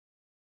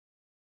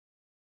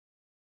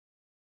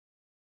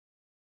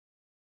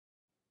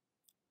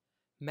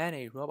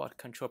Many robot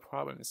control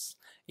problems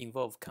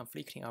involve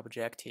conflicting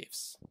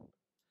objectives.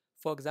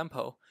 For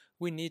example,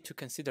 we need to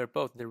consider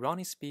both the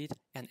running speed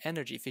and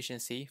energy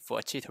efficiency for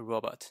a cheetah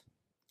robot.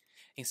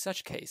 In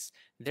such case,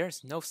 there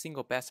is no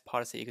single best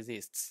policy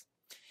exists.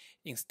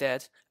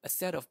 Instead, a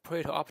set of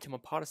Pareto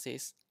optimal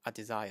policies are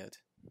desired.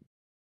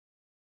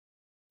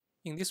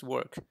 In this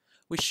work,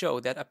 we show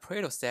that a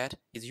Pareto set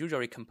is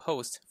usually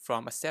composed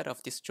from a set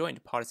of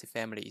disjoint policy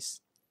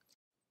families,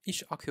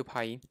 each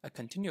occupying a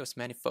continuous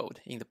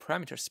manifold in the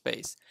parameter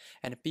space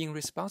and being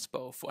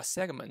responsible for a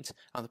segment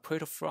on the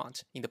Pareto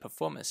front in the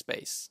performance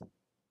space.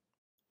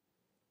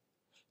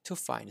 To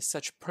find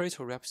such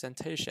Pareto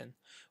representation,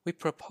 we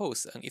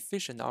propose an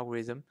efficient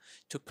algorithm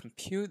to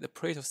compute the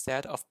Pareto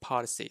set of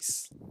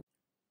policies.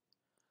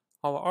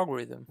 Our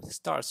algorithm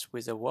starts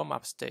with a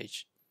warm-up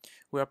stage,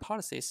 where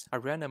policies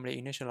are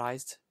randomly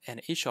initialized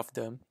and each of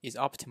them is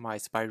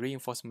optimized by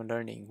reinforcement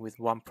learning with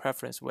one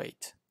preference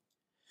weight.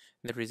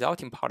 The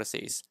resulting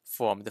policies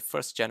form the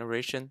first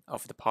generation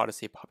of the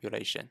policy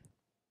population.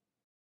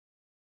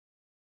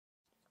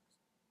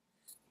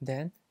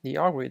 Then, the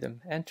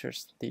algorithm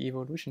enters the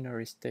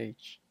evolutionary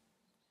stage.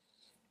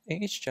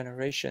 In each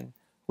generation,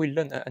 we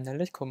learn an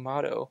analytical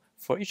model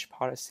for each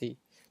policy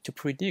to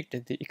predict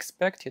the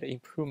expected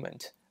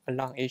improvement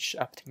along each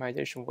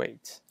optimization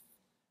weight.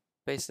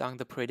 Based on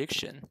the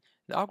prediction,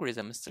 the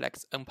algorithm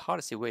selects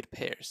n-policy weight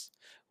pairs,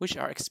 which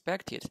are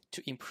expected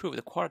to improve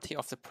the quality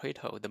of the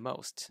Pareto the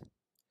most.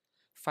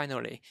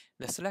 Finally,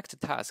 the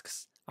selected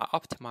tasks are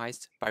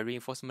optimized by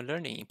reinforcement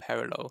learning in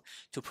parallel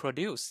to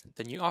produce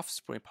the new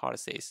offspring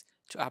policies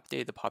to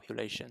update the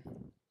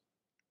population.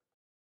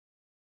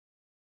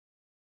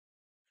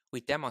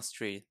 We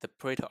demonstrate the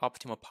Pareto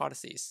optimal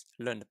policies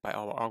learned by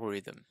our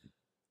algorithm.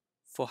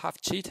 For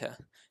half cheetah,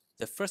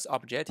 the first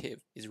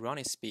objective is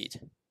running speed.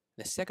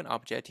 The second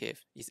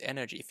objective is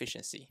energy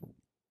efficiency.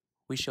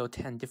 We show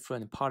 10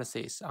 different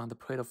policies on the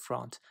Pareto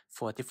front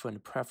for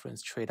different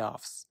preference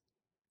trade-offs,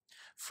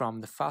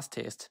 from the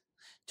fastest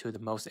to the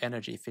most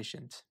energy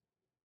efficient.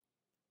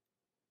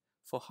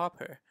 For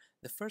Hopper,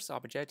 the first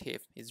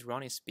objective is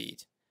running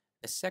speed.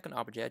 The second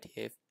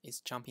objective is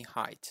jumping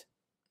height.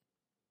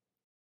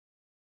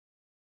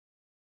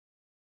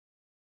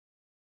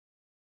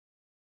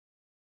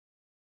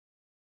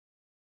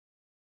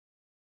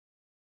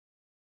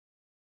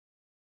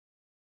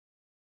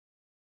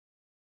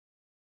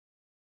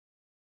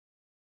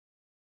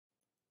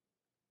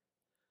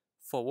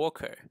 For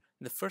Walker,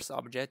 the first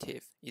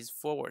objective is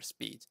forward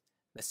speed.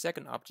 The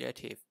second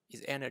objective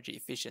is energy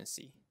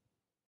efficiency.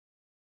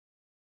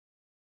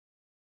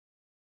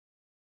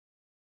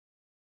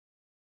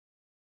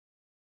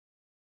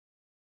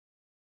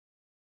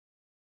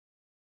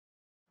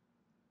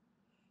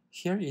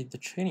 Here is the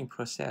training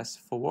process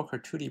for Walker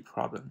 2D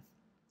problem.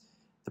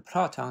 The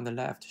plot on the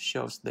left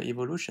shows the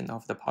evolution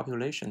of the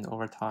population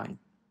over time.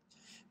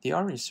 The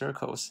orange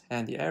circles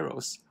and the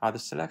arrows are the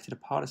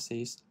selected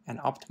policies and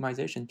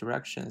optimization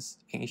directions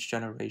in each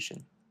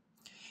generation,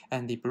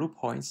 and the blue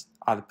points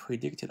are the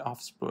predicted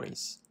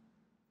offsprings.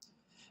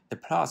 The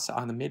plots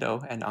on the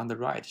middle and on the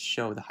right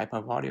show the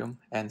hypervolume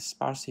and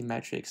sparsity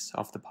metrics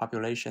of the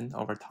population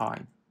over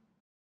time.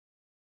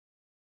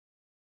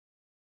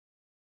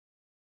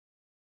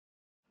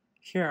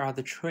 Here are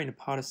the trained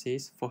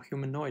policies for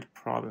humanoid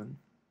problem.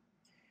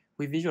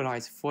 We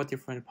visualize 4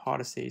 different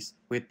policies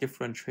with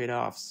different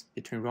trade-offs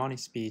between running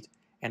speed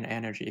and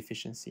energy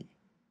efficiency.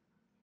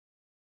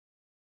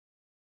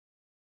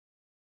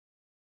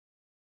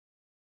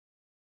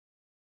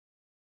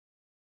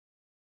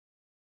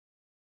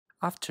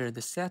 After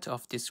the set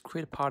of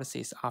discrete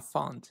policies are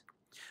found,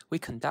 we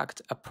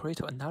conduct a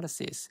Pareto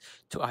analysis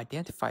to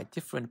identify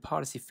different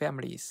policy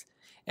families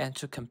and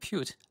to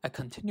compute a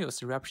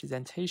continuous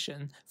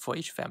representation for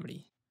each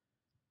family.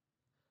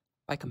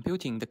 By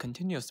computing the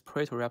continuous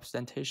Pareto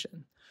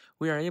representation,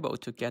 we are able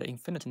to get an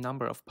infinite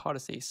number of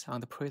policies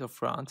on the Pareto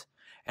front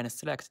and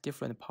select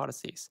different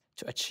policies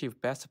to achieve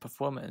best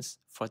performance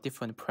for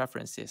different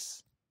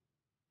preferences.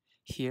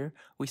 Here,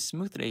 we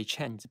smoothly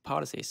change the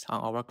policies on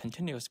our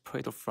continuous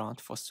Pareto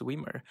front for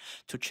swimmer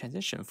to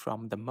transition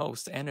from the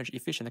most energy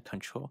efficient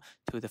control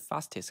to the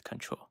fastest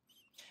control,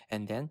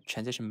 and then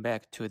transition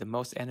back to the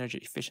most energy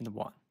efficient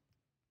one.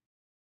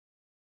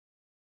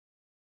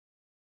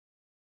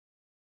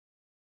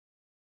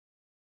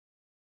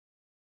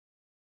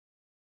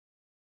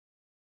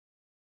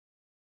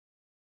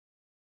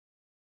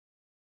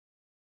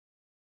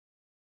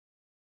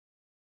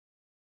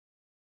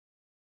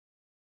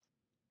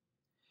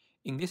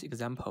 In this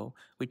example,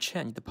 we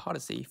change the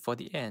policy for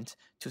the ant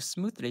to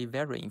smoothly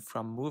varying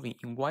from moving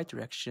in y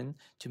direction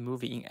to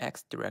moving in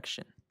x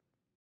direction.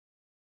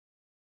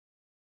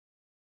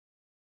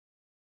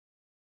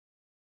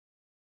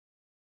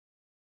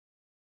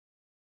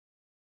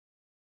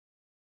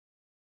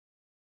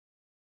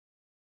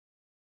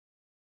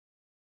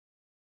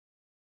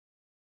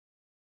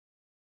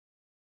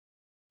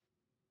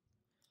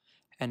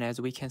 And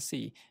as we can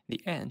see,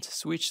 the ant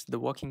switches the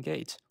walking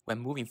gait when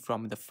moving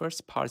from the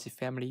first policy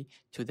family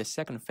to the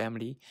second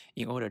family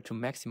in order to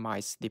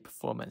maximize the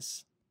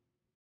performance.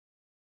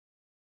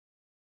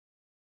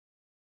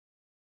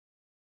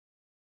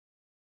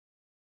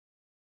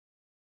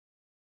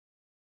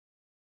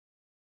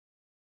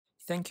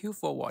 Thank you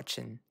for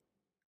watching.